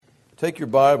Take your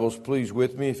Bibles, please,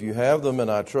 with me if you have them,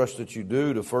 and I trust that you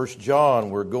do, to 1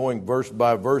 John. We're going verse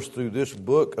by verse through this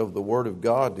book of the Word of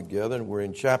God together, and we're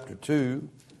in chapter 2,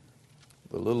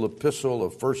 the little epistle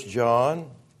of 1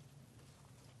 John.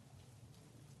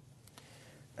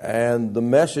 And the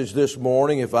message this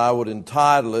morning, if I would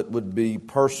entitle it, would be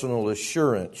Personal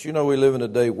Assurance. You know, we live in a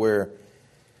day where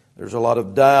there's a lot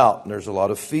of doubt, and there's a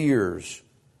lot of fears,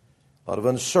 a lot of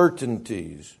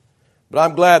uncertainties. But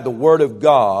I'm glad the Word of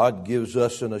God gives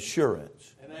us an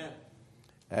assurance. Amen.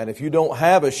 And if you don't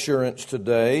have assurance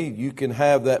today, you can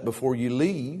have that before you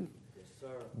leave. Yes, sir.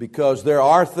 Because there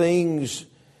are things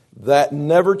that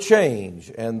never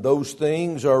change. And those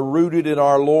things are rooted in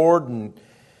our Lord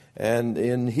and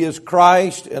in His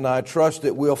Christ. And I trust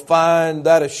that we'll find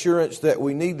that assurance that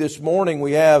we need this morning.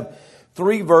 We have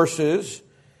 3 verses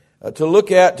to look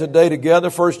at today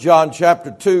together. 1 John chapter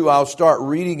 2, I'll start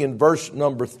reading in verse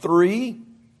number 3.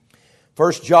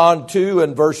 1 John 2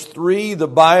 and verse 3, the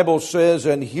Bible says,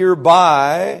 "And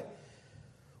hereby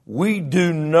we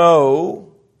do know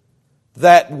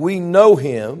that we know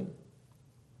Him,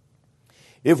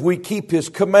 if we keep His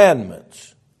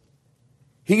commandments.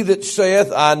 He that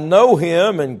saith, I know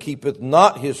Him, and keepeth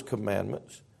not His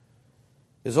commandments,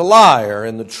 is a liar,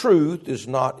 and the truth is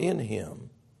not in him.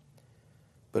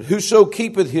 But whoso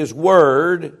keepeth His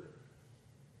word,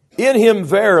 in him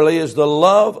verily is the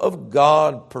love of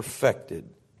God perfected.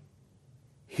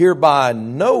 Hereby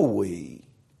know we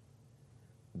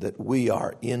that we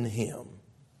are in Him."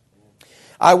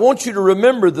 I want you to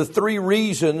remember the 3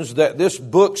 reasons that this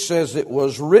book says it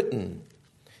was written.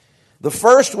 The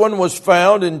first one was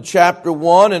found in chapter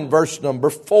 1 and verse number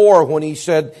 4, when he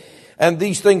said, "And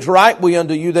these things write we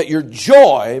unto you, that your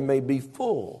joy may be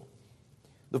full."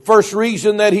 The first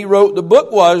reason that he wrote the book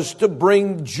was to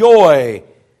bring joy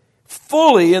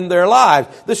fully in their lives.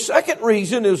 The second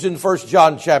reason is in 1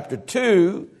 John chapter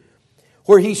 2,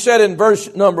 where he said in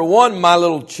verse number 1, "My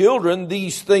little children,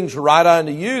 these things write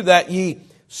unto you, that ye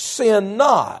sin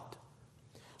not."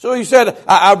 So he said,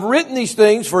 I've written these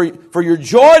things for your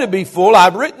joy to be full.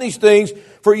 I've written these things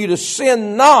for you to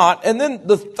sin not. And then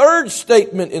the third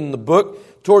statement in the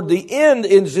book, toward the end,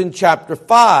 is in chapter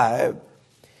 5.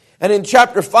 And in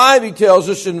chapter 5, he tells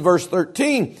us in verse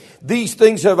 13, "These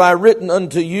things have I written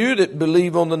unto you that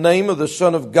believe on the name of the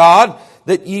Son of God,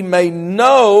 that ye may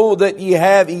know that ye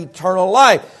have eternal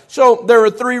life." So there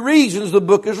are 3 reasons the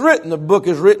book is written. The book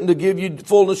is written to give you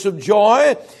fullness of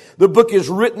joy. The book is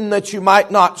written that you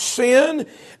might not sin.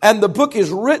 And the book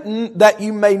is written that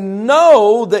you may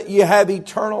know that you have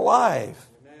eternal life.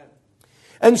 Amen.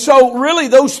 And so really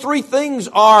those 3 things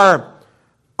are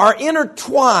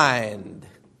intertwined.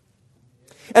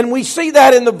 And we see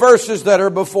that in the verses that are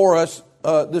before us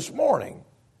this morning.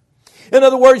 In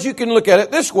other words, you can look at it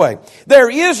this way. There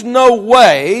is no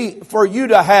way for you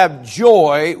to have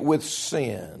joy with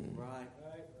sin.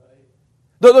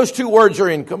 Those 2 words are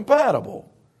incompatible.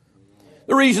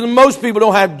 The reason most people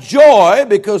don't have joy,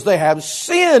 because they have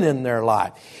sin in their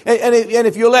life. And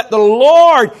if you let the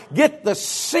Lord get the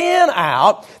sin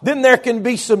out, then there can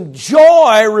be some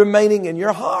joy remaining in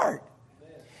your heart.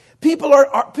 People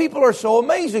are so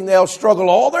amazing. They'll struggle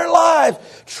all their lives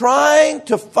trying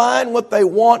to find what they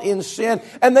want in sin,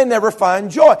 and they never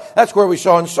find joy. That's where we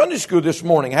saw in Sunday school this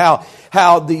morning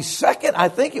how the second, I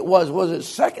think it was the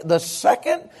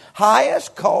second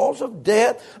highest cause of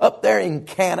death up there in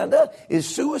Canada is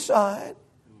suicide.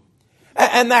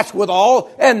 And that's with all,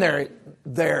 and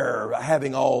they're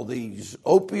having all these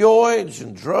opioids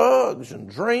and drugs and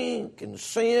drink and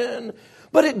sin,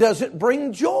 but it doesn't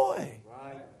bring joy.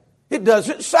 It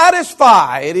doesn't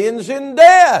satisfy. It ends in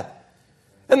death.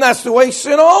 And that's the way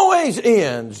sin always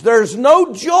ends. There's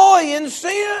no joy in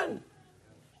sin.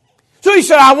 So he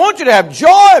said, I want you to have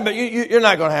joy, but you're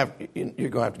not going to have, you're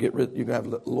going to have to get rid, you're going to have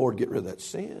to let the Lord get rid of that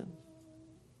sin.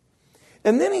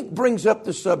 And then he brings up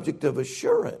the subject of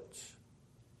assurance.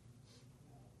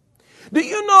 Do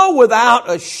you know, without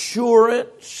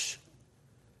assurance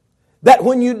that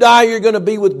when you die you're going to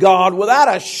be with God, without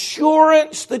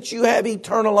assurance that you have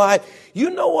eternal life, you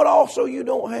know what also you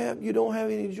don't have? You don't have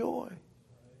any joy.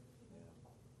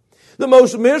 The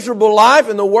most miserable life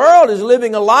in the world is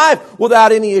living a life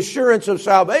without any assurance of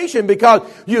salvation, because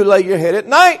you lay your head at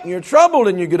night and you're troubled,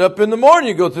 and you get up in the morning,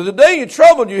 you go through the day, you're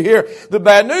troubled, you hear the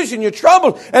bad news and you're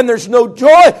troubled, and there's no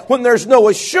joy. When there's no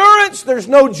assurance, there's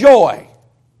no joy.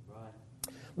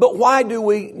 But why do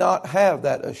we not have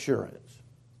that assurance?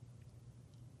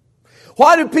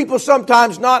 Why do people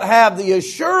sometimes not have the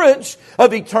assurance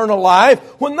of eternal life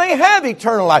when they have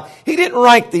eternal life? He didn't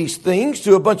write these things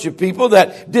to a bunch of people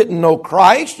that didn't know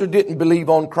Christ or didn't believe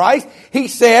on Christ. He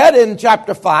said in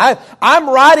chapter 5, I'm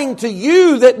writing to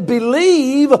you that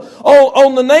believe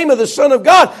on the name of the Son of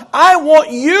God. I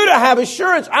want you to have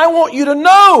assurance. I want you to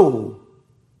know.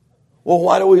 Well,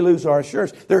 why do we lose our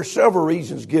assurance? There are several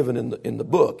reasons given in the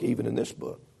book, even in this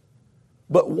book.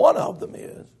 But one of them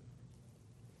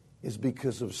is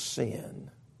because of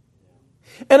sin.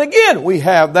 And again, we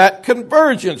have that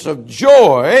convergence of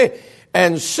joy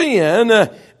and sin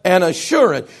and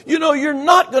assurance. You know, you're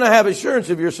not going to have assurance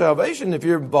of your salvation if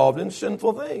you're involved in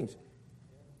sinful things.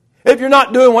 If you're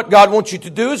not doing what God wants you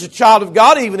to do as a child of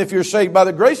God, even if you're saved by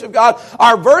the grace of God,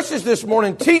 our verses this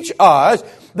morning teach us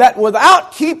that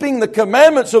without keeping the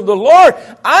commandments of the Lord,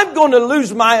 I'm going to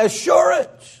lose my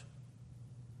assurance.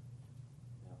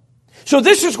 So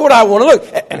this is what I want to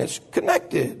look, and it's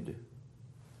connected.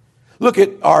 Look at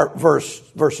our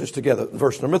verses together.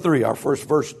 Verse number 3, our first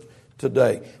verse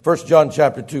today. 1 John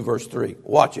chapter 2, verse 3.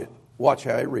 Watch it. Watch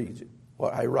how he reads it,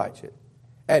 how he writes it.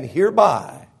 And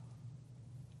hereby,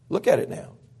 look at it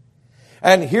now.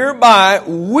 And hereby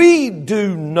we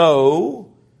do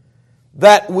know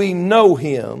that we know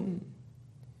him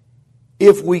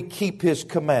if we keep his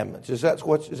commandments. Is that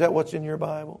what's in your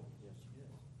Bible?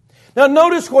 Now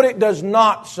notice what it does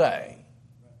not say.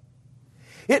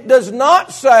 It does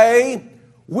not say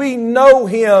we know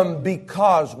him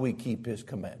because we keep his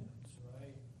commandments.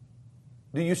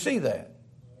 Do you see that?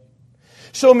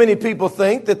 So many people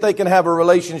think that they can have a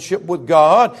relationship with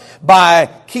God by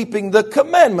keeping the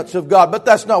commandments of God, but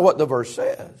that's not what the verse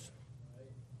says.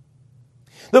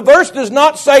 The verse does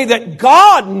not say that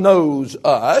God knows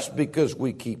us because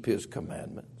we keep his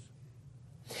commandments.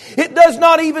 It does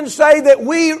not even say that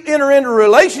we enter into a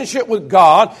relationship with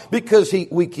God because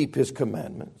we keep his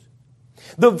commandments.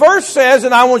 The verse says,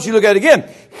 and I want you to look at it again,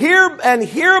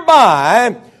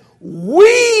 hereby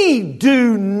we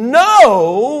do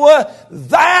know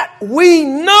that we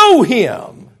know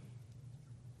him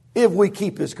if we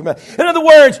keep his commandments. In other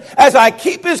words, as I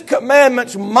keep his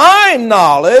commandments, my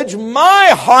knowledge, my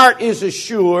heart is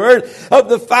assured of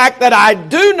the fact that I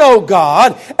do know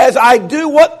God as I do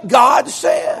what God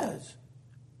says.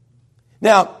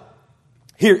 Now,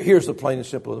 here's the plain and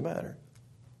simple of the matter.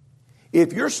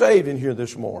 If you're saved in here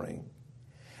this morning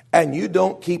and you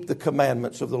don't keep the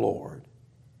commandments of the Lord,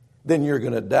 then you're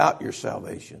going to doubt your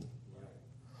salvation.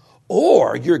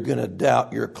 Or you're going to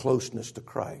doubt your closeness to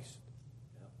Christ.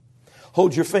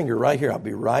 Hold your finger right here. I'll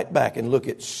be right back and look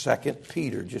at 2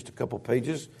 Peter, just a couple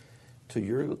pages to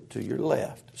your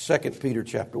left. 2 Peter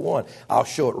chapter 1. I'll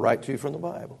show it right to you from the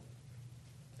Bible.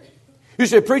 You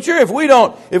say, preacher, if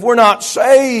we're not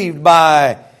saved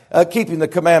by keeping the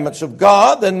commandments of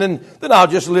God, then I'll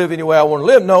just live any way I want to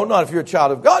live. No, not if you're a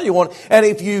child of God. And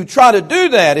if you try to do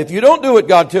that, if you don't do what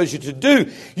God tells you to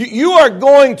do, you are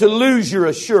going to lose your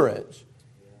assurance.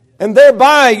 And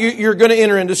thereby you're going to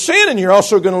enter into sin, and you're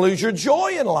also going to lose your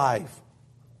joy in life.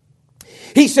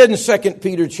 He said in 2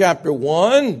 Peter chapter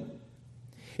 1,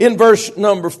 in verse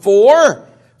number 4,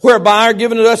 whereby are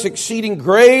given to us exceeding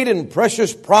great and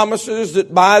precious promises,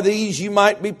 that by these you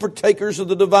might be partakers of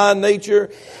the divine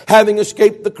nature, having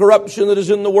escaped the corruption that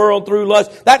is in the world through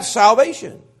lust. That's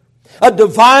salvation. A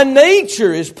divine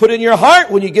nature is put in your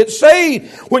heart when you get saved,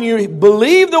 when you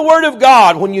believe the Word of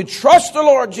God, when you trust the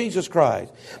Lord Jesus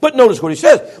Christ. But notice what he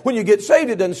says. When you get saved,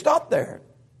 it doesn't stop there.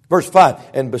 Verse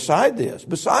 5, and beside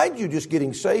you just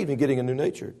getting saved and getting a new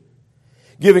nature,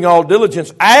 giving all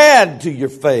diligence, add to your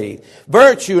faith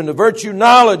virtue, and to virtue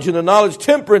knowledge, and to knowledge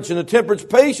temperance, and to temperance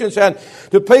patience, and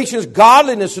to patience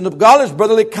godliness, and to godliness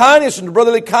brotherly kindness, and to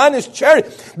brotherly kindness charity.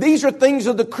 These are things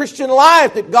of the Christian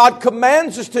life that God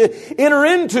commands us to enter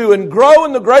into and grow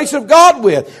in the grace of God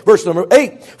with. Verse number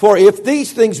 8, for if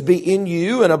these things be in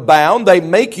you and abound, they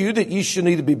make you that ye should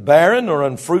neither be barren nor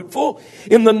unfruitful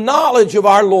in the knowledge of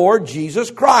our Lord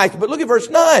Jesus Christ. But look at verse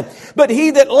 9. But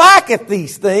he that lacketh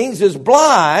these things is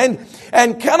blind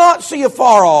and cannot see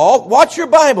afar off, watch your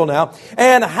Bible now,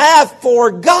 and hath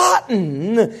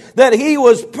forgotten that he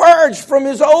was purged from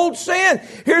his old sin.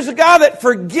 Here's a guy that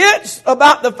forgets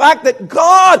about the fact that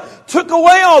God took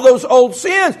away all those old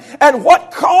sins, and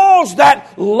what caused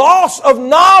that loss of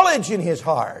knowledge in his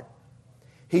heart?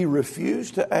 He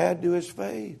refused to add to his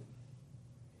faith.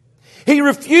 He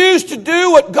refused to do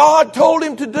what God told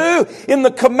him to do in the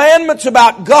commandments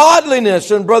about godliness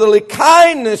and brotherly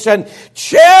kindness and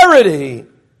charity.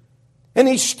 And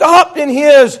he stopped in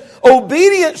his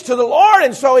obedience to the Lord,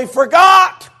 and so he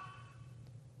forgot.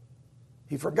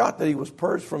 He forgot that he was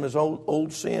purged from his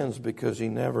old sins because he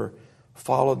never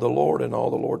followed the Lord and all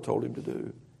the Lord told him to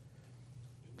do.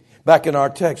 Back in our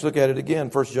text, look at it again,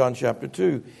 1 John chapter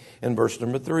 2 and verse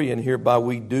number 3. And hereby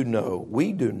we do know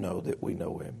that we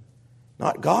know him.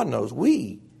 Not God knows,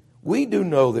 we do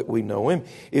know that we know him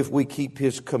if we keep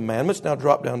his commandments. Now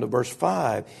drop down to verse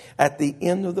 5 at the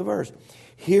end of the verse.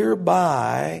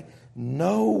 Hereby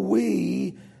know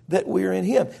we that we're in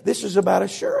him. This is about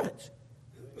assurance.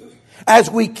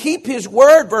 As we keep his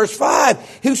word, verse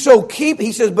 5, he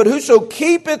says, but whoso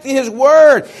keepeth his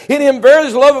word, in him verily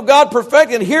is the love of God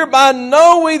perfected, and hereby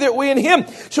know we that we in him.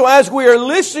 So as we are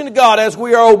listening to God, as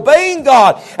we are obeying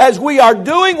God, as we are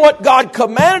doing what God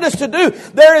commanded us to do,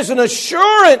 there is an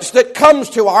assurance that comes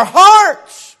to our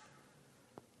hearts.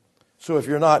 So if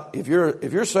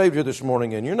you're saved here this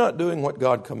morning and you're not doing what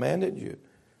God commanded you,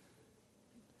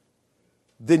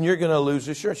 then you're going to lose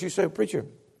assurance. You say, preacher,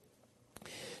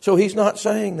 so he's not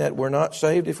saying that we're not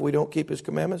saved if we don't keep his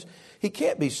commandments? He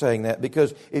can't be saying that,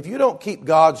 because if you don't keep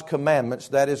God's commandments,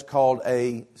 that is called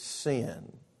a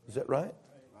sin. Is that right?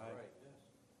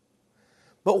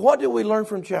 But what do we learn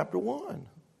from chapter 1?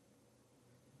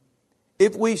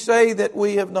 If we say that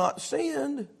we have not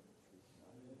sinned,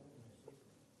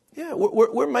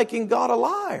 we're making God a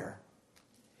liar.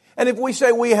 And if we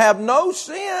say we have no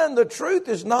sin, the truth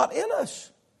is not in us.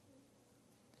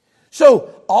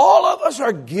 So all of us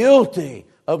are guilty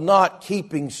of not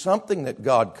keeping something that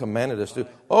God commanded us to do.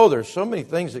 Oh, there's so many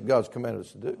things that God's commanded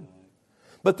us to do.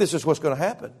 But this is what's going to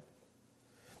happen.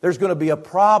 There's going to be a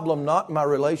problem, not in my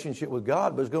relationship with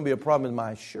God, but there's going to be a problem in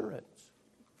my assurance.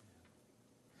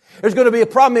 There's going to be a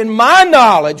problem in my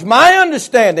knowledge, my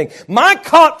understanding, my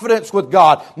confidence with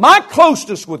God, my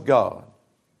closeness with God.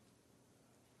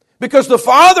 Because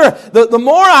the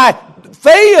more I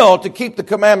fail to keep the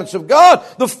commandments of God,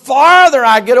 the farther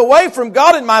I get away from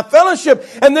God in my fellowship.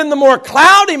 And then the more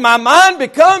cloudy my mind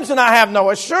becomes, and I have no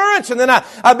assurance. And then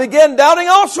I begin doubting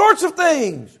all sorts of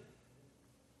things.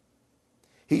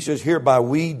 He says, hereby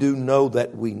we do know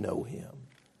that we know him,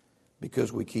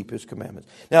 because we keep his commandments.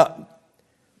 Now,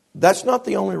 that's not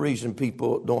the only reason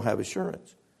people don't have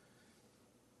assurance.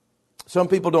 Some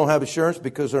people don't have assurance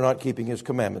because they're not keeping his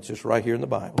commandments. It's right here in the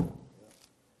Bible.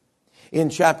 In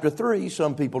chapter 3,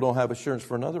 some people don't have assurance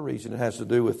for another reason. It has to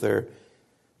do with their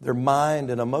mind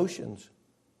and emotions.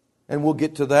 And we'll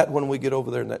get to that when we get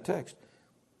over there in that text.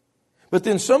 But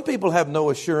then some people have no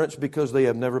assurance because they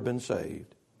have never been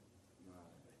saved.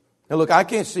 Now look, I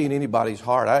can't see in anybody's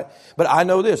heart. But I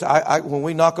know this. When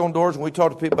we knock on doors and we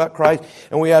talk to people about Christ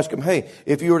and we ask them, hey,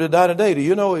 if you were to die today, do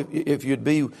you know if you'd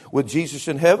be with Jesus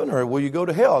in heaven, or will you go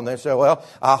to hell? And they say, well,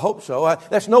 I hope so.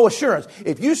 That's no assurance.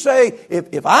 If you say,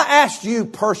 if I asked you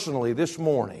personally this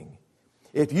morning,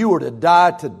 if you were to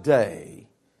die today,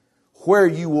 where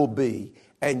you will be,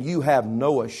 and you have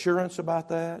no assurance about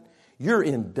that, you're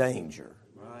in danger.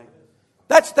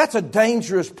 That's a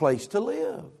dangerous place to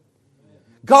live.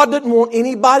 God didn't want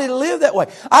anybody to live that way.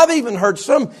 I've even heard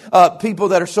some people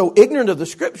that are so ignorant of the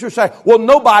Scripture say, well,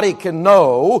 nobody can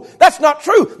know. That's not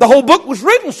true. The whole book was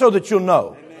written so that you'll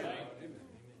know.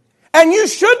 And you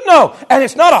should know. And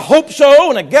it's not a hope so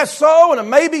and a guess so and a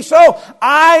maybe so.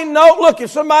 I know. Look,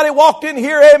 if somebody walked in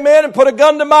here, amen, and put a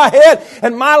gun to my head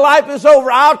and my life is over,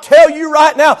 I'll tell you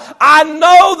right now, I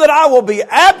know that I will be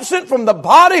absent from the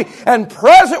body and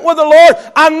present with the Lord.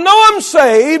 I know I'm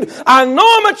saved. I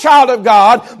know I'm a child of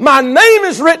God. My name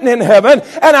is written in heaven.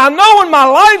 And I know when my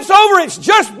life's over, it's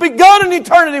just begun in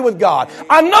eternity with God.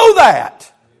 I know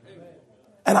that.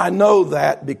 And I know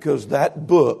that because that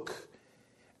book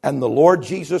and the Lord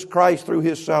Jesus Christ, through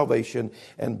his salvation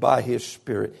and by his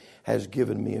Spirit, has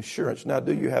given me assurance. Now,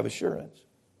 do you have assurance?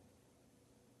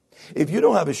 If you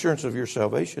don't have assurance of your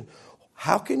salvation,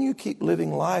 how can you keep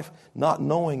living life not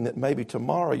knowing that maybe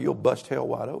tomorrow you'll bust hell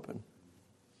wide open?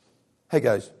 Hey,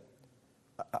 guys,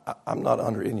 I'm not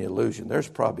under any illusion. There's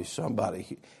probably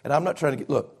somebody, and I'm not trying to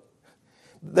look,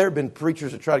 there have been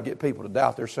preachers that try to get people to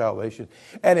doubt their salvation.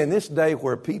 And in this day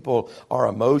where people are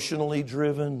emotionally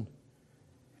driven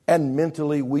and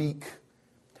mentally weak,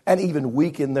 and even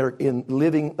weak in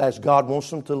living as God wants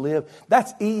them to live,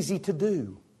 that's easy to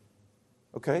do.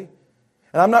 Okay?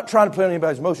 And I'm not trying to play on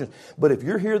anybody's emotions, but if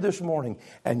you're here this morning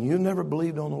and you've never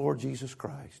believed on the Lord Jesus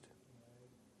Christ,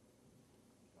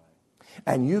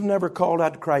 and you've never called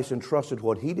out to Christ and trusted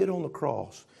what he did on the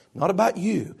cross, not about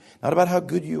you, not about how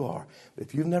good you are, but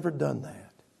if you've never done that,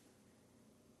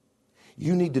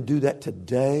 you need to do that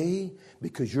today,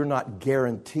 because you're not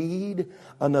guaranteed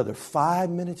another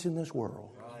 5 minutes in this world.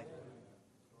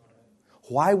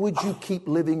 Why would you keep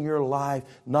living your life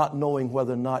not knowing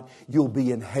whether or not you'll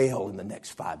be in hell in the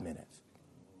next 5 minutes?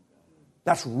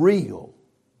 That's real.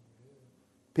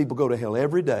 People go to hell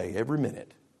every day, every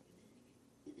minute.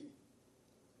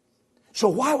 So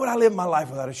why would I live my life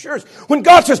without assurance? When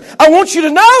God says, I want you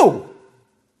to know.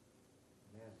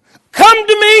 Come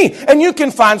to me and you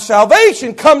can find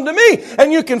salvation. Come to me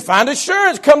and you can find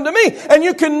assurance. Come to me and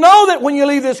you can know that when you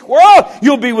leave this world,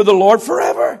 you'll be with the Lord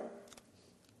forever.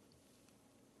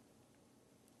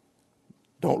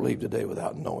 Don't leave today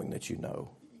without knowing that you know.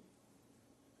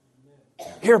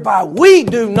 Hereby we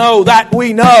do know that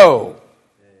we know.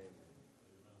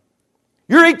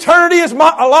 Your eternity is a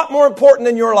lot more important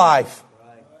than your life.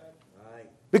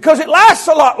 Because it lasts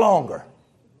a lot longer.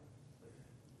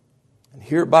 And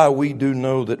hereby we do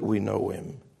know that we know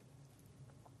Him,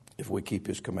 if we keep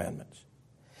His commandments.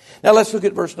 Now let's look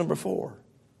at verse number 4.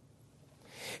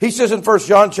 He says in 1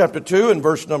 John chapter 2 and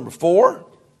verse number 4,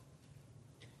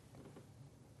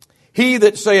 He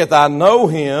that saith, I know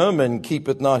Him, and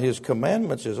keepeth not His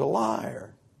commandments is a liar.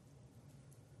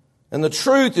 And the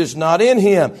truth is not in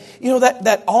him. You know,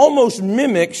 that almost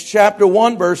mimics chapter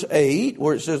 1, verse 8,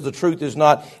 where it says the truth is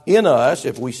not in us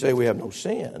if we say we have no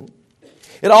sin.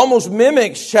 It almost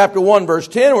mimics chapter 1, verse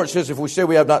 10, where it says if we say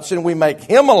we have not sinned, we make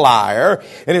Him a liar,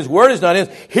 and His word is not in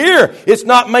us. Here, it's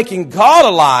not making God a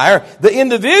liar. The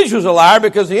individual's a liar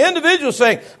because the individual's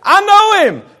saying, I know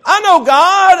Him. I know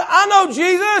God. I know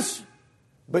Jesus.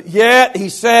 But yet, he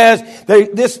says,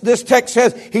 this text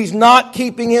says, he's not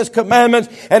keeping his commandments.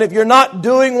 And if you're not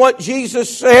doing what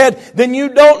Jesus said, then you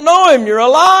don't know Him. You're a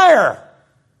liar.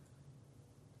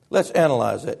 Let's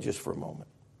analyze that just for a moment.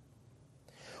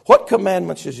 What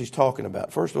commandments is he talking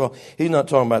about? First of all, he's not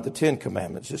talking about the 10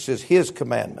 commandments. It says His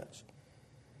commandments.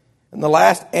 And the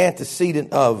last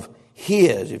antecedent of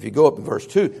His, if you go up in verse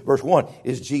 1,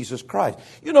 is Jesus Christ.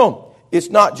 You know, it's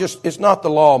not the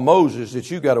law of Moses that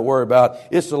you got to worry about.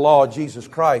 It's the law of Jesus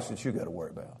Christ that you got to worry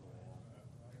about.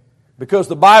 Because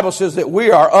the Bible says that we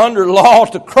are under law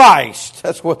to Christ.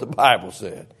 That's what the Bible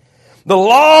said. The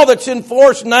law that's in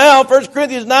force now, 1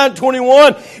 Corinthians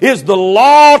 9:21, is the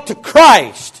law to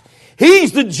Christ.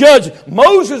 He's the judge.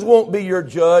 Moses won't be your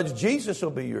judge. Jesus will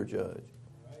be your judge.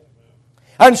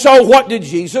 And so what did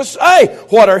Jesus say?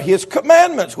 What are His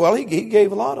commandments? Well, He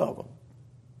gave a lot of them.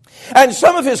 And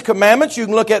some of His commandments you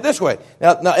can look at this way.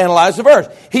 Now analyze the verse.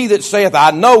 He that saith, I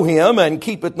know Him, and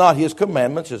keepeth not His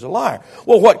commandments is a liar.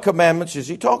 Well, what commandments is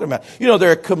he talking about? You know,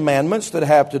 there are commandments that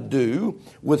have to do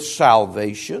with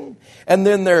salvation. And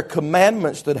then there are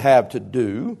commandments that have to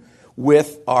do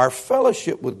with our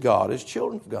fellowship with God as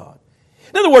children of God.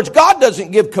 In other words, God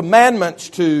doesn't give commandments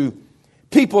to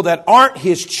people that aren't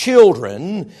His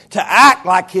children to act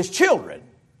like His children.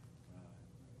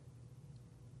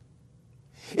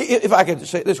 If I could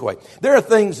say it this way, there are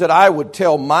things that I would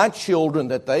tell my children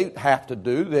that they have to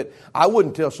do that I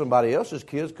wouldn't tell somebody else's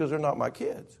kids because they're not my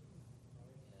kids.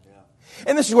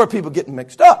 And this is where people get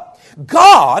mixed up.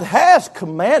 God has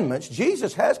commandments.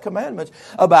 Jesus has commandments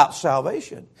about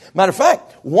salvation. Matter of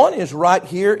fact, one is right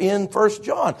here in 1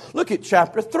 John. Look at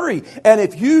chapter 3. And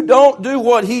if you don't do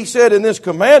what He said in this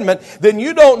commandment, then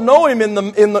you don't know Him in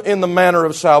the manner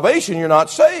of salvation. You're not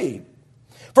saved.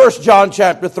 1 John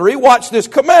chapter 3, watch this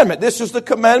commandment. This is the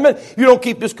commandment. You don't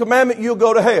keep this commandment, you'll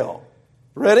go to hell.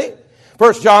 Ready?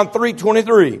 1 John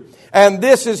 3:23. And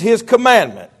this is His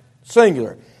commandment,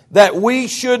 singular, that we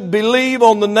should believe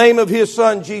on the name of His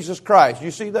Son, Jesus Christ.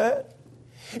 You see that?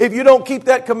 If you don't keep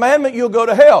that commandment, you'll go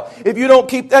to hell. If you don't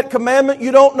keep that commandment,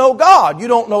 you don't know God. You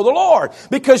don't know the Lord.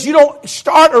 Because you don't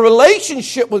start a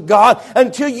relationship with God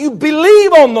until you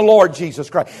believe on the Lord Jesus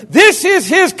Christ. This is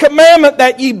His commandment,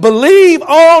 that ye believe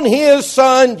on His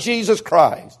Son, Jesus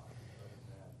Christ.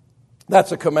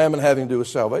 That's a commandment having to do with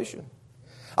salvation.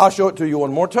 I'll show it to you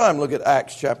one more time. Look at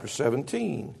Acts chapter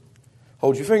 17.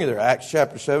 Hold your finger there. Acts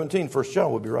chapter 17, 1 John.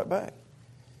 We'll be right back.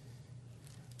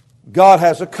 God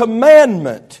has a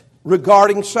commandment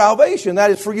regarding salvation.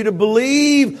 That is for you to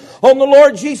believe on the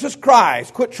Lord Jesus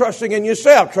Christ. Quit trusting in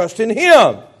yourself. Trust in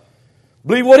Him.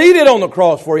 Believe what He did on the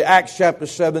cross for you. Acts chapter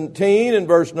 17 and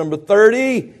verse number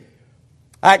 30.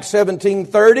 Acts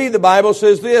 17:30, the Bible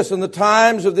says this, in the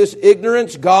times of this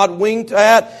ignorance God winked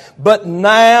at, but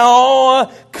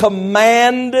now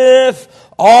commandeth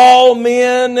all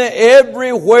men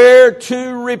everywhere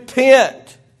to repent.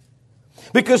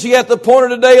 Because He hath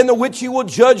appointed a day in the which He will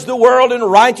judge the world in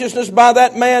righteousness by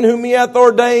that man whom He hath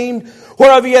ordained,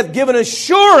 whereof He hath given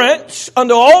assurance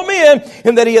unto all men,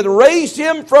 in that He hath raised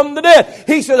Him from the dead.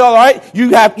 He says, all right,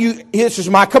 this is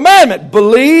my commandment.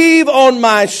 Believe on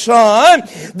my Son.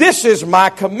 This is my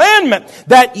commandment,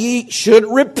 that ye should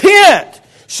repent.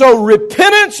 So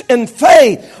repentance and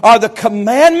faith are the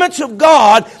commandments of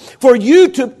God for you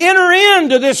to enter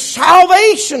into this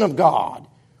salvation of God.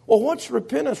 Well, what's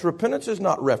repentance? Repentance is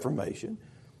not reformation.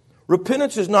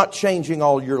 Repentance is not changing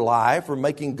all your life or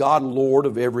making God Lord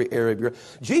of every area of your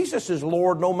life. Jesus is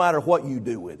Lord no matter what you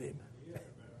do with Him.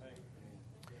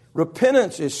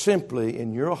 Repentance is simply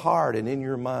in your heart and in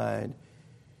your mind,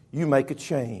 you make a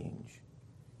change.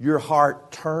 Your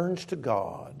heart turns to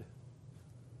God.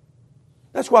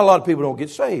 That's why a lot of people don't get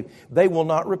saved. They will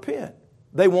not repent.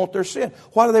 They want their sin.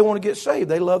 Why do they want to get saved?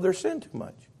 They love their sin too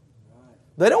much.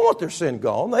 They don't want their sin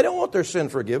gone. They don't want their sin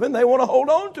forgiven. They want to hold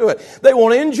on to it. They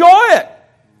want to enjoy it.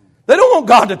 They don't want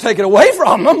God to take it away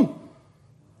from them.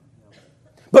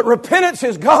 But repentance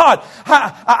is God.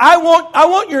 I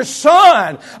want your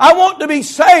son. I want to be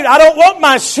saved. I don't want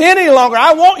my sin any longer.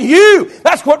 I want you.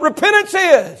 That's what repentance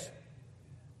is.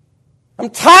 I'm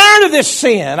tired of this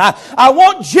sin. I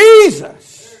want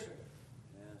Jesus.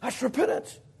 That's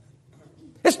repentance.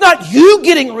 It's not you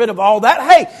getting rid of all that.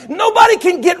 Hey, nobody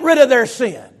can get rid of their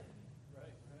sin.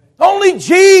 Only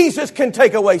Jesus can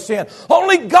take away sin.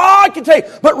 Only God can take.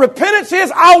 But repentance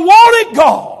is, I want it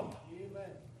gone.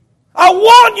 I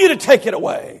want you to take it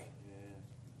away.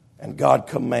 And God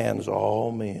commands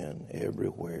all men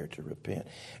everywhere to repent.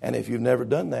 And if you've never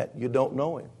done that, you don't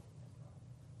know Him.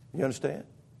 You understand?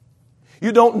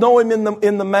 You don't know Him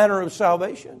in the manner of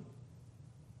salvation.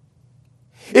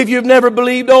 If you've never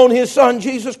believed on His Son,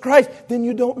 Jesus Christ, then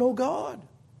you don't know God.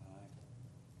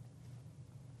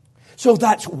 So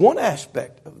that's one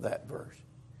aspect of that verse.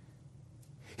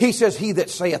 He says, he that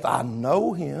saith, I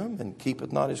know Him, and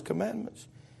keepeth not His commandments,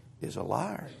 is a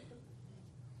liar.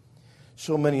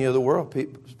 So many of the world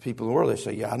people in the world, they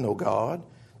say, yeah, I know God.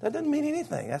 That doesn't mean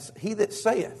anything. That's he that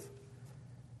saith.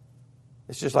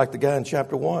 It's just like the guy in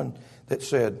chapter 1 that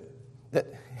said that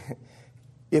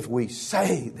if we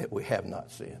say that we have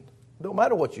not sinned, it don't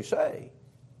matter what you say.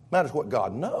 It matters what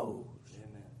God knows.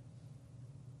 Amen.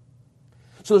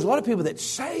 So there's a lot of people that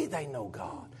say they know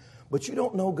God, but you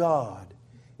don't know God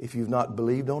if you've not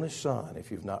believed on His Son,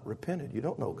 if you've not repented. You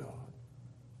don't know God.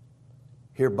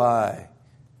 Hereby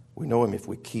we know Him if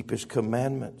we keep His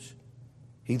commandments.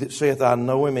 He that saith, I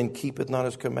know Him, and keepeth not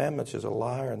His commandments is a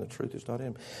liar, and the truth is not in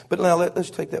Him. But now let's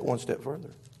take that one step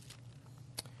further.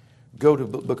 Go to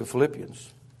the book of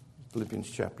Philippians.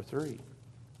 Philippians chapter 3.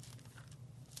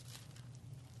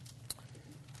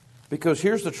 Because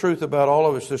here's the truth about all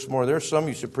of us this morning. There's some of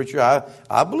you said, preacher,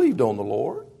 I believed on the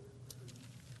Lord.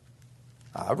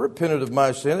 I've repented of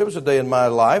my sin. There was a day in my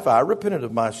life I repented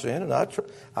of my sin, and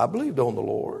I believed on the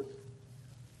Lord.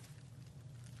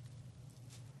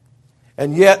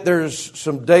 And yet there's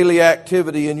some daily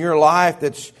activity in your life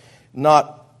that's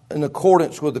not in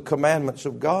accordance with the commandments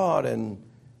of God, and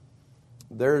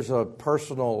there's a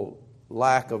personal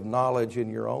lack of knowledge in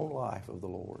your own life of the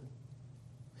Lord.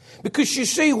 Because you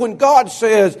see, when God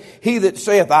says, he that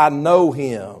saith, I know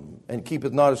Him, and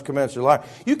keepeth not His commandments, is a liar,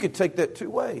 you could take that two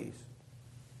ways.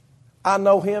 I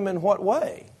know Him in what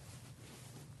way?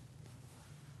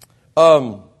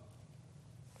 Trying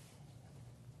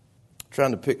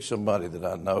to pick somebody that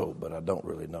I know, but I don't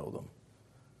really know them.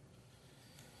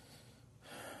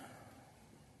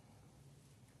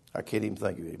 I can't even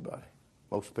think of anybody.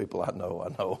 Most people I know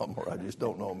them, or I just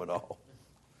don't know them at all.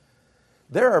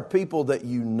 There are people that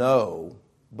you know,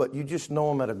 but you just know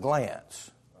them at a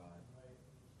glance.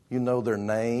 You know their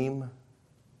name.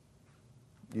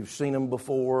 You've seen them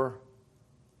before.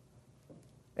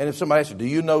 And if somebody asks you, do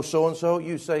you know so-and-so?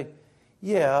 You say,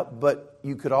 yeah, but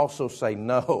you could also say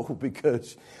no,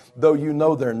 because though you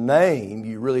know their name,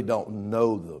 you really don't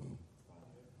know them.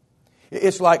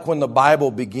 It's like when the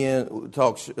Bible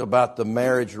talks about the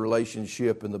marriage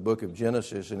relationship in the book of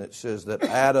Genesis, and it says that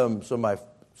Adam, somebody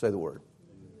say the word,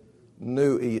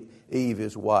 knew Eve,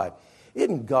 his wife.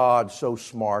 Isn't God so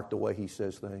smart the way He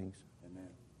says things? Amen.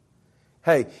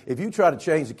 Hey, if you try to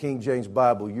change the King James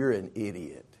Bible, you're an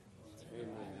idiot. Amen.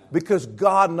 Because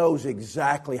God knows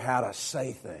exactly how to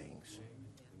say things.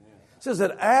 It says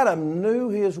that Adam knew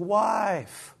his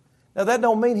wife. Now that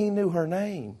don't mean he knew her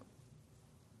name.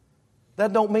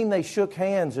 That don't mean they shook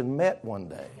hands and met one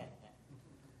day.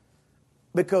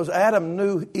 Because Adam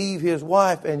knew Eve, his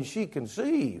wife, and she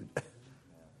conceived.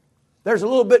 There's a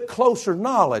little bit closer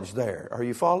knowledge there. Are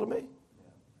you following me?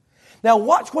 Now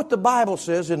watch what the Bible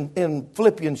says in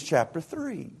Philippians chapter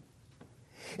 3.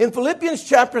 In Philippians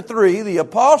chapter 3, the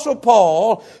Apostle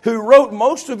Paul, who wrote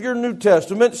most of your New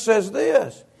Testament, says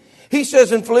this. He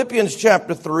says in Philippians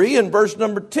chapter 3 and verse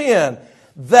number 10,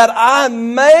 that I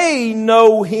may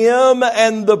know Him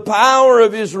and the power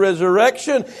of His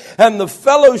resurrection and the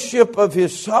fellowship of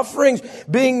His sufferings,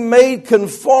 being made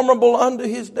conformable unto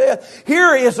His death.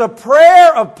 Here is a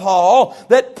prayer of Paul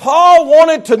that Paul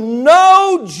wanted to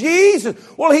know Jesus.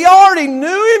 Well, he already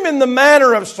knew Him in the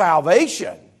manner of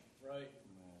salvation.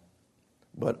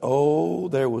 But oh,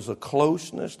 there was a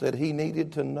closeness that he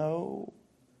needed to know.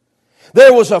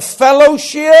 There was a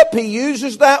fellowship. He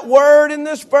uses that word in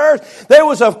this verse. There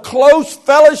was a close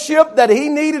fellowship that he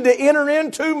needed to enter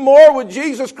into more with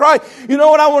Jesus Christ. You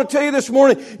know what I want to tell you this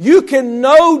morning? You can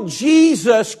know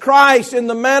Jesus Christ in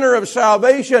the manner of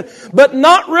salvation, but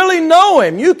not really know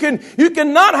Him. You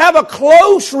cannot have a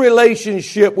close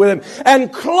relationship with Him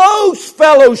and close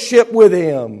fellowship with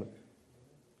Him.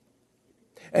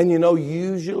 And you know,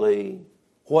 usually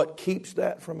what keeps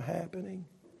that from happening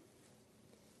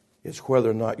is whether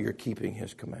or not you're keeping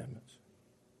His commandments.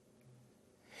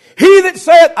 He that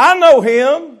saith, I know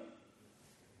Him.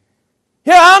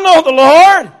 Yeah, I know the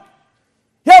Lord.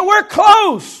 Yeah, we're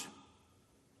close.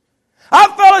 I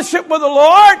fellowship with the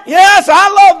Lord. Yes,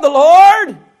 I love the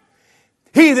Lord.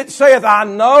 He that saith, I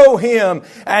know Him,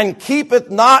 and keepeth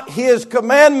not His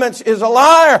commandments is a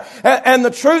liar, and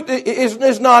the truth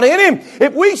is not in him.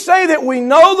 If we say that we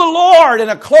know the Lord in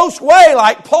a close way,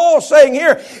 like Paul's saying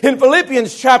here in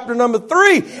Philippians chapter number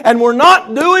 3, and we're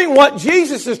not doing what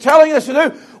Jesus is telling us to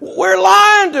do, we're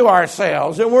lying to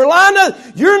ourselves, and we're lying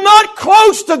to, you're not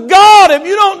close to God if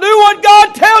you don't do what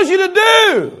God tells you to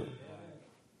do.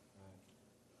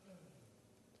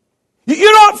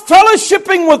 You're not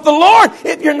fellowshipping with the Lord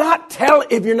if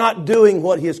you're not doing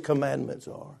what His commandments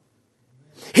are.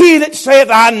 He that saith,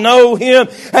 I know Him,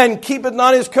 and keepeth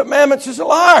not His commandments is a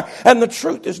liar, and the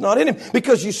truth is not in him.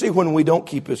 Because you see, when we don't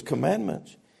keep His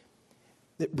commandments,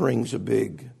 it brings a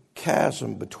big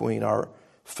chasm between our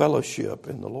fellowship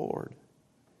and the Lord.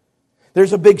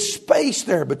 There's a big space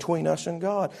there between us and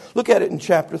God. Look at it in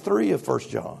chapter 3 of 1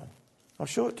 John. I'll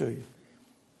show it to you.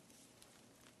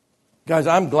 Guys,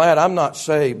 I'm glad I'm not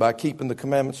saved by keeping the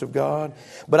commandments of God,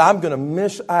 but I'm going to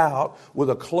miss out with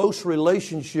a close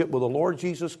relationship with the Lord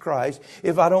Jesus Christ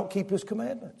if I don't keep His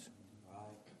commandments.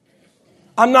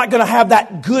 I'm not going to have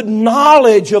that good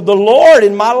knowledge of the Lord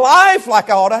in my life like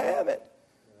I ought to have it.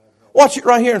 Watch it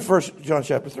right here in 1 John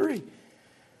chapter 3.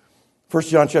 1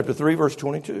 John chapter 3, verse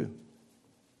 22.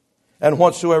 And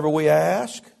whatsoever we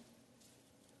ask,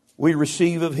 we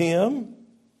receive of Him.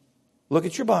 Look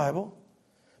at your Bible.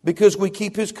 Because we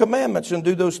keep His commandments and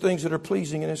do those things that are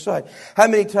pleasing in His sight. How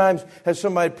many times has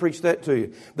somebody preached that to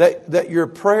you? That your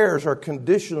prayers are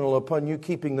conditional upon you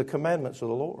keeping the commandments of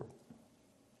the Lord.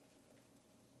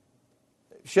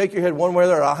 Shake your head one way or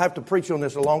the other. I'll have to preach on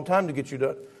this a long time to get you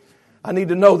done. I need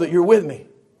to know that you're with me.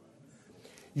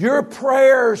 Your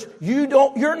prayers,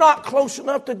 you're not close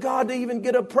enough to God to even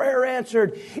get a prayer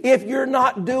answered if you're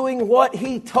not doing what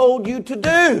He told you to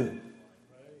do.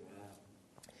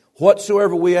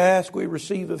 Whatsoever we ask, we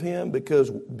receive of Him because.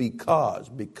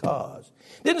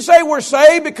 Didn't say we're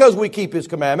saved because we keep His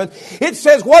commandments. It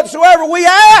says whatsoever we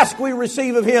ask, we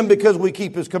receive of Him because we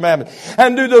keep His commandments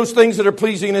and do those things that are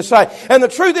pleasing in His sight. And the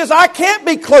truth is, I can't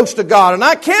be close to God and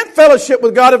I can't fellowship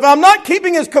with God if I'm not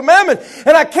keeping His commandments.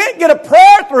 And I can't get a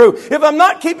prayer through if I'm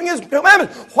not keeping His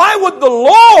commandments. Why would the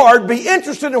Lord be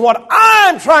interested in what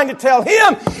I'm trying to tell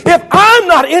Him if I'm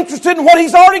not interested in what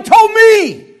He's already told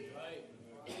me?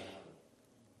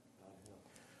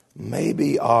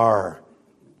 Maybe our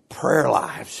prayer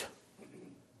lives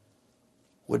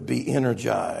would be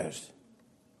energized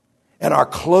and our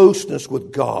closeness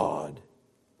with God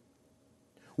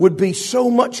would be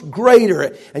so much greater.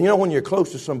 And you know, when you're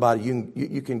close to somebody,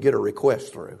 you can get a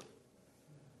request through.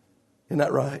 Isn't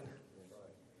that right?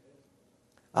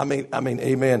 I mean,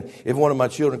 amen. If one of my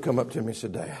children come up to me and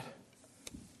said, Dad,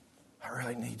 I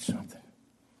really need something.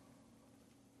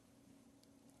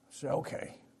 I say,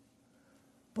 okay.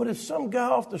 But if some guy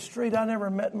off the street I never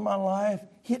met in my life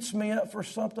hits me up for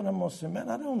something, I'm going to say, man,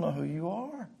 I don't know who you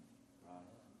are.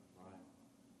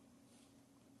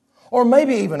 Or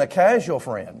maybe even a casual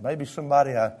friend. Maybe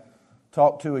somebody I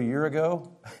talked to a year ago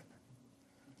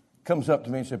comes up to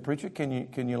me and said, Preacher, can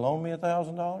you loan me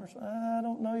 $1,000? I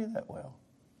don't know you that well.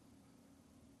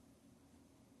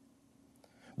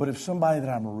 But if somebody that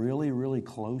I'm really, really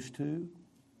close to,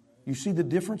 you see the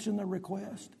difference in the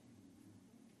request?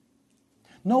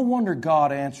 No wonder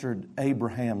God answered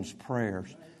Abraham's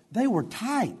prayers. They were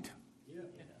tight.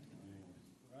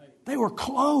 They were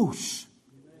close.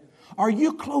 Are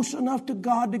you close enough to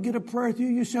God to get a prayer through?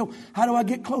 You say, how do I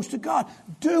get close to God?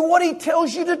 Do what He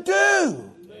tells you to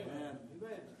do.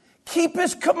 Keep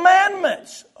His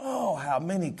commandments. Oh, how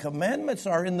many commandments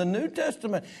are in the New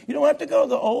Testament. You don't have to go to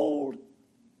the Old.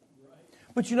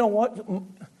 But you know what?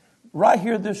 Right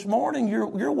here this morning,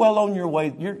 you're well on your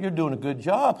way. You're doing a good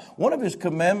job. One of His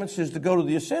commandments is to go to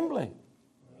the assembly.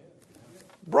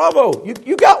 Bravo.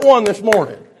 You got one this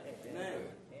morning.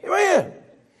 Amen.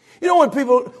 You know,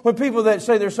 when people that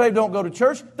say they're saved don't go to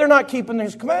church, they're not keeping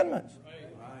His commandments.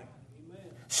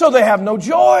 So they have no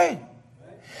joy.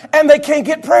 And they can't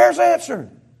get prayers answered.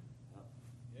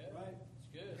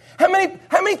 How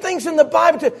many things in the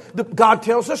Bible? God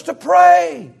tells us to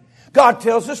pray. God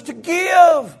tells us to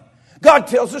give. God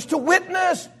tells us to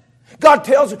witness.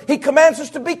 He commands us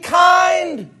to be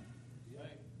kind.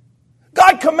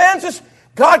 God commands us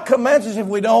if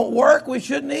we don't work, we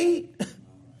shouldn't eat.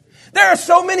 There are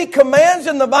so many commands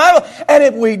in the Bible, and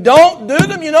if we don't do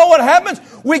them, you know what happens?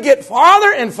 We get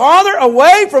farther and farther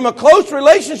away from a close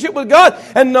relationship with God,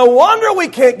 and no wonder we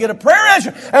can't get a prayer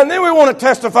answer. And then we want to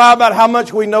testify about how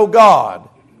much we know God.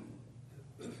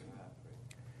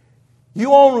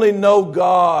 You only know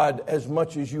God as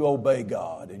much as you obey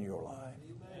God in your life.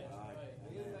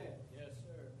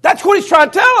 That's what He's trying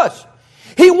to tell us.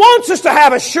 He wants us to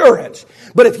have assurance.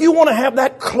 But if you want to have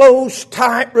that close,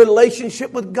 tight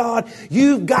relationship with God,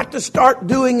 you've got to start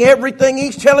doing everything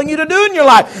He's telling you to do in your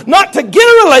life. Not to get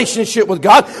a relationship with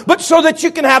God, but so that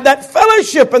you can have that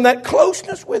fellowship and that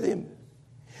closeness with Him.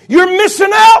 You're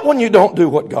missing out when you don't do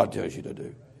what God tells you to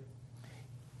do.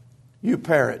 You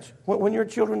parents, when your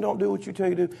children don't do what you tell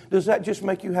you to do, does that just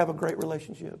make you have a great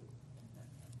relationship?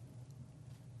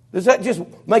 Does that just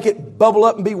make it bubble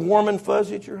up and be warm and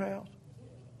fuzzy at your house?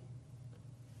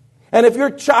 And if your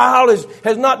child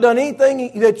has not done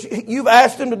anything that you've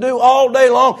asked them to do all day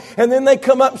long, and then they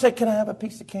come up and say, "Can I have a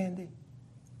piece of candy?"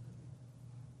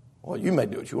 Well, you may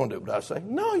do what you want to do, but I say,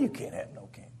 "No, you can't have no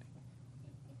candy."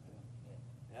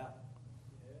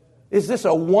 Is this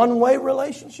a one-way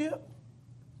relationship?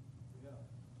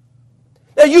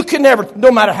 Now, you can never, no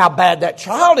matter how bad that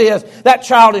child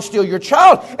is still your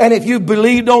child. And if you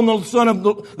believed on the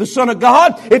Son of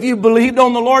God, if you believed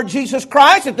on the Lord Jesus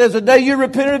Christ, if there's a day you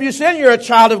repented of your sin, you're a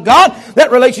child of God,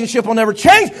 that relationship will never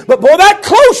change. But boy, that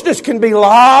closeness can be a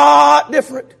lot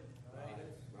different.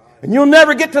 And you'll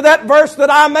never get to that verse that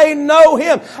I may know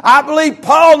Him. I believe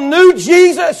Paul knew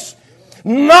Jesus,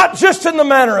 not just in the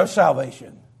manner of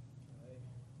salvation.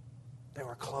 They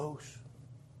were close.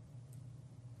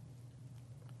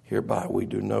 Hereby we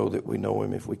do know that we know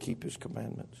Him if we keep His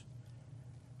commandments.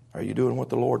 Are you doing what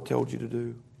the Lord told you to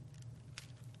do?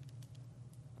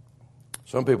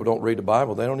 Some people don't read the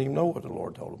Bible. They don't even know what the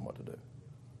Lord told them what to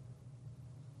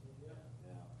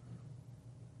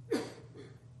do.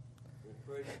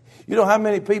 You know how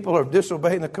many people are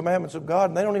disobeying the commandments of God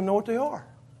and they don't even know what they are?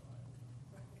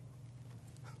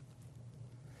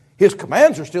 His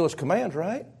commands are still His commands,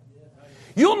 right?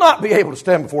 You'll not be able to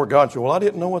stand before God and say, "Well, I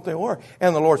didn't know what they were."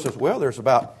 And the Lord says, "Well, there's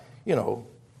about,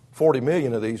 40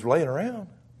 million of these laying around.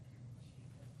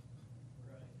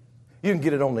 You can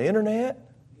get it on the internet.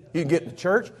 You can get it in the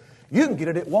church. You can get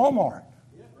it at Walmart.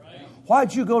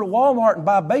 Why'd you go to Walmart and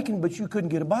buy bacon, but you couldn't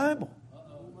get a Bible?"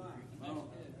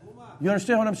 You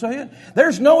understand what I'm saying?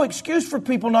 There's no excuse for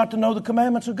people not to know the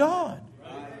commandments of God.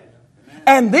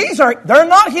 And they're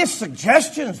not His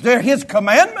suggestions. They're His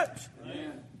commandments.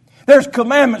 There's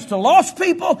commandments to lost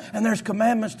people, and there's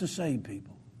commandments to saved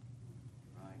people.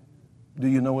 Do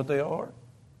you know what they are?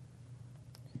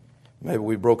 Maybe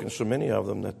we've broken so many of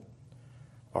them that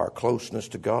our closeness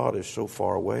to God is so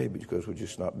far away because we've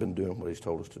just not been doing what He's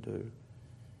told us to do.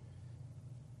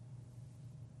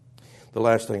 The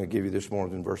last thing I give you this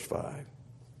morning in verse 5.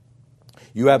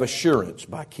 You have assurance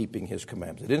by keeping His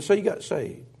commandments. It didn't say you got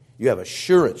saved. You have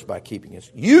assurance by keeping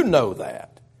His. You know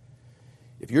that.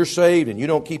 If you're saved and you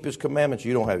don't keep His commandments,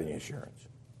 you don't have any assurance.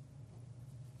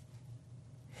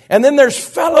 And then there's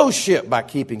fellowship by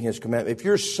keeping His commandments. If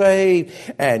you're saved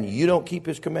and you don't keep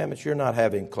His commandments, you're not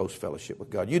having close fellowship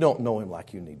with God. You don't know Him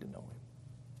like you need to know Him.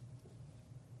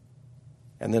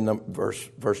 And then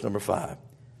verse number 5.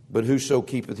 But whoso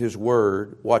keepeth His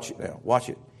word, watch it now, watch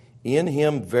it. In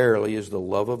Him verily is the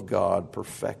love of God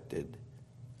perfected.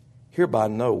 Hereby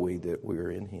know we that we are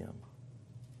in Him.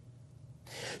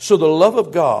 So the love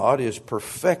of God is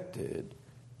perfected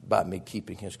by me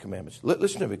keeping His commandments.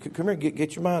 Listen to me. Come here,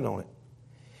 get your mind on it.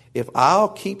 If I'll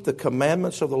keep the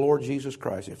commandments of the Lord Jesus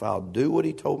Christ, if I'll do what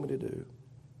He told me to do,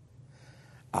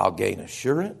 I'll gain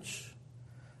assurance,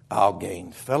 I'll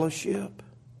gain fellowship,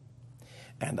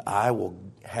 and I will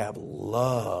have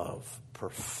love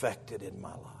perfected in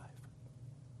my life.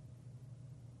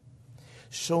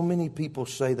 So many people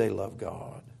say they love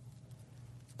God,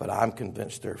 but I'm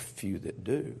convinced there are few that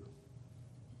do.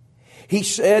 He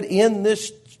said in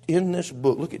this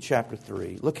book, look at chapter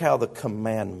 3, look how the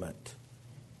commandment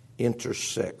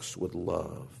intersects with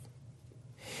love.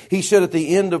 He said at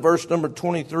the end of verse number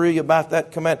 23 about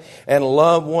that command, and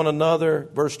love one another,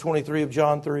 verse 23 of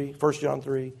John 3, 1 John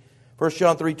 3. 1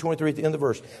 John 3, 23 at the end of the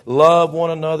verse. Love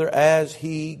one another as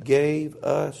He gave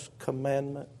us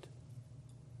commandment.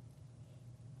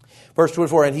 Verse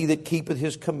 24, and he that keepeth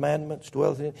His commandments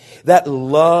dwelleth in Him. That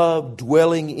love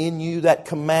dwelling in you, that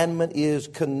commandment is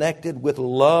connected with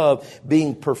love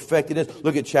being perfected.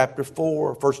 Look at chapter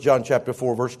 4, 1 John chapter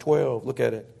 4, verse 12. Look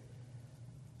at it.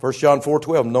 1 John 4,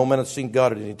 12. No man hath seen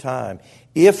God at any time.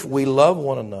 If we love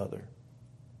one another,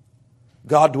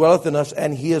 God dwelleth in us,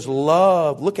 and His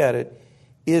love, look at it,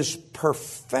 is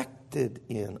perfected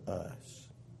in us.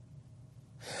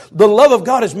 The love of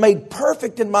God is made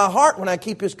perfect in my heart when I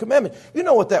keep His commandments. You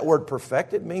know what that word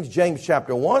perfected means? James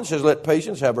chapter 1 says, let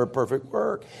patience have her perfect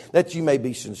work, that you may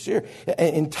be sincere.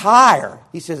 Entire.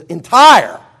 He says,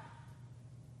 entire.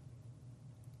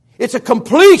 It's a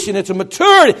completion. It's a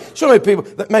maturity. So many people,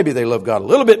 maybe they love God a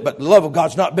little bit, but the love of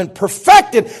God's not been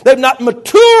perfected. They've not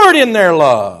matured in their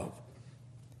love.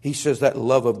 He says that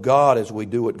love of God, as we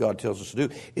do what God tells us to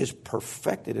do, is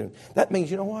perfected. And that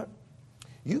means, you know what?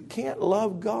 You can't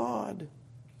love God.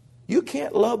 You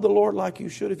can't love the Lord like you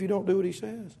should if you don't do what He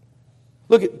says.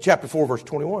 Look at chapter 4, verse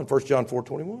 21, 1 John 4,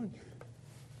 21.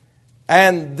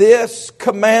 And this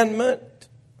commandment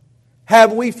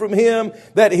have we from Him,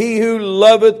 that he who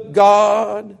loveth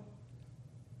God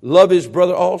love his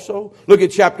brother also. Look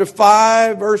at chapter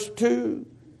 5, verse 2.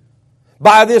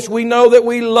 By this we know that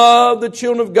we love the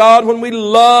children of God when we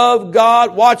love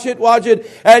God. Watch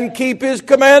it, and keep His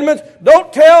commandments.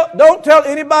 Don't tell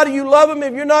anybody you love Him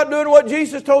if you're not doing what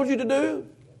Jesus told you to do.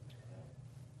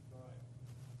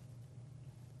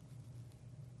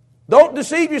 Don't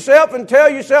deceive yourself and tell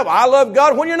yourself, I love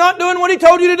God, when you're not doing what He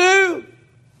told you to do.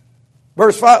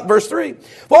 Verse 3.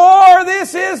 For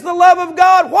this is the love of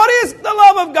God. What is the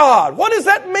love of God? What does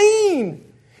that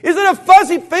mean? Is it a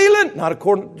fuzzy feeling? Not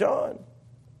according to John.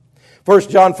 1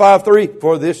 John 5, 3.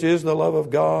 For this is the love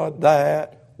of God,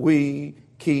 that we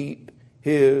keep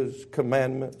His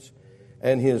commandments,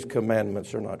 and His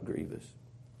commandments are not grievous.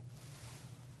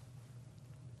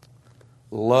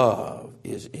 Love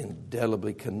is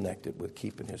indelibly connected with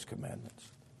keeping His commandments.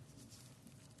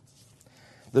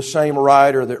 The same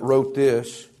writer that wrote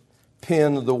this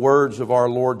penned the words of our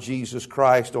Lord Jesus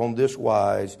Christ on this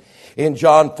wise. In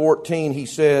John 14, He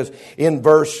says, in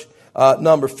verse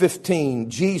number 15,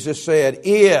 Jesus said,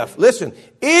 if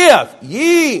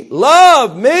ye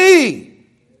love me,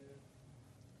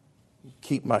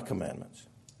 keep my commandments.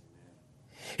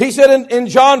 He said in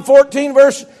John 14,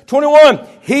 verse 21,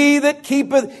 he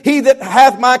that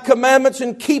hath my commandments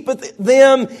and keepeth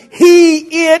them,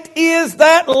 it is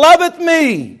that loveth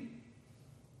me.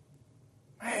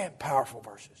 Man, powerful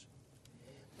verses.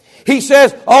 He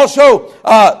says also,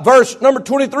 verse number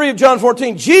 23 of John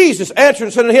 14, Jesus answered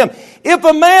and said unto him, if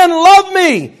a man love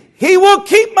me, he will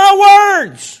keep my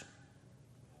words.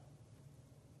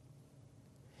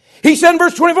 He said in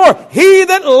verse 24, he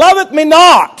that loveth me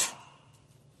not,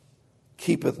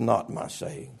 keepeth not my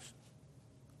sayings.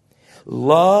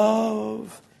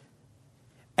 Love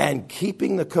and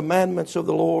keeping the commandments of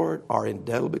the Lord are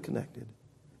indelibly connected.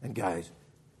 And guys,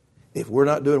 if we're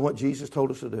not doing what Jesus told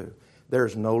us to do,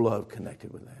 there's no love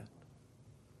connected with that.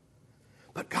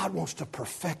 But God wants to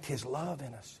perfect His love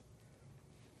in us.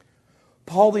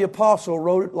 Paul the Apostle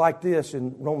wrote it like this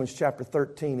in Romans chapter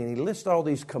 13, and he lists all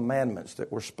these commandments that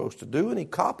we're supposed to do, and he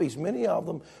copies many of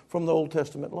them from the Old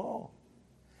Testament law.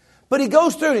 But he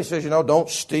goes through and he says, don't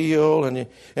steal, and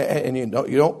you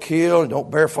don't kill, and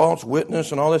don't bear false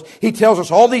witness, and all this. He tells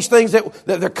us all these things that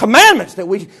they're commandments that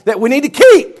we need to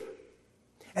keep.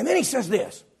 And then he says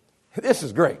this. This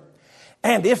is great.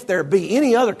 And if there be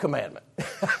any other commandment.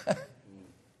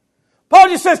 Paul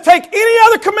just says, take any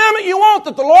other commandment you want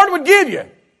that the Lord would give you.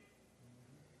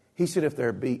 He said, if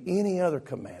there be any other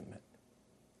commandment,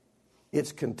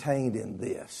 it's contained in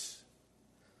this.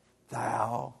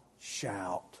 Thou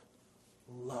shalt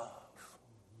love.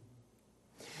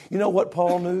 You know what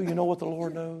Paul knew? You know what the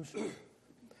Lord knows?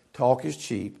 Talk is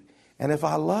cheap. And if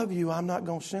I love you, I'm not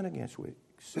going to sin against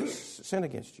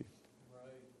you.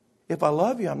 If I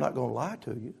love you, I'm not going to lie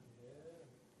to you.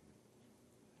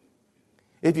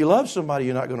 If you love somebody,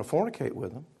 you're not going to fornicate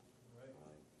with them.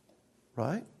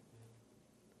 Right?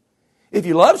 If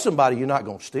you love somebody, you're not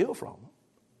going to steal from them.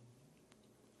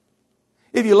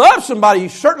 If you love somebody, you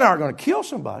certainly aren't going to kill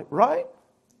somebody. Right?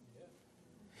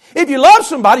 If you love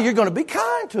somebody, you're going to be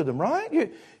kind to them.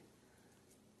 Right?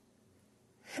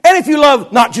 And if you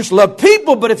love, not just love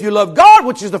people, but if you love God,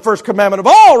 which is the first commandment of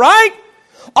all, right?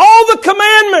 All the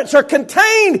commandments are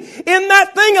contained in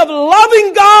that thing of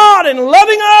loving God and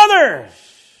loving others.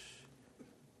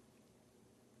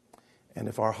 And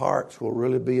if our hearts will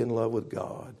really be in love with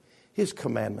God, His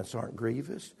commandments aren't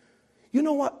grievous. You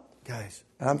know what, guys?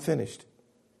 I'm finished.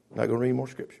 I'm not going to read more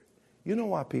scripture. You know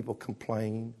why people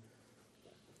complain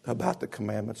about the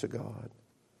commandments of God?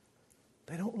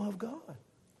 They don't love God.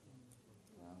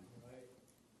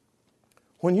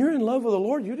 When you're in love with the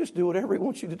Lord, you just do whatever He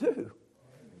wants you to do.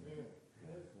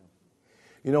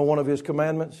 You know one of His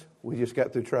commandments? We just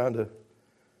got through trying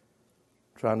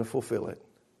to fulfill it.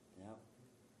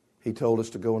 He told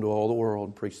us to go into all the world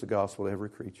and preach the gospel to every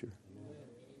creature.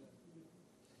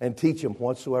 And teach them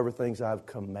whatsoever things I've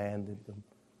commanded them.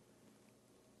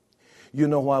 You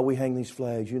know why we hang these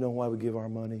flags? You know why we give our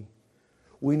money?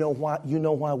 You know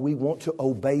why we want to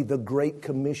obey the Great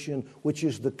Commission, which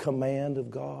is the command of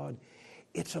God?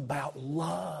 It's about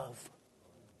love.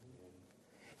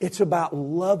 It's about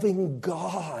loving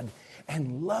God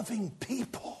and loving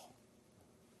people.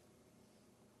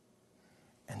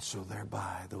 And so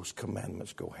thereby, those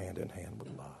commandments go hand in hand with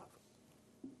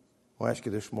love. I'll ask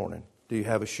you this morning, do you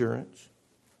have assurance?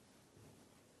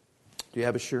 Do you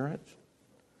have assurance?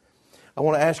 I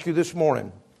want to ask you this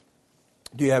morning,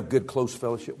 do you have good, close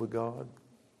fellowship with God?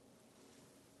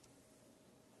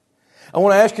 I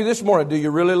want to ask you this morning, do you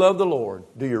really love the Lord?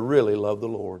 Do you really love the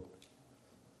Lord?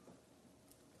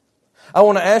 I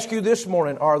want to ask you this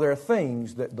morning, are there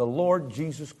things that the Lord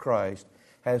Jesus Christ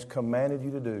has commanded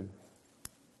you to do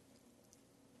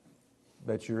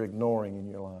that you're ignoring in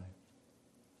your life?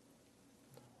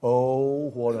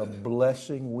 Oh, what a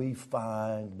blessing we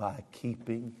find by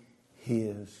keeping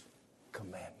His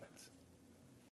commandments.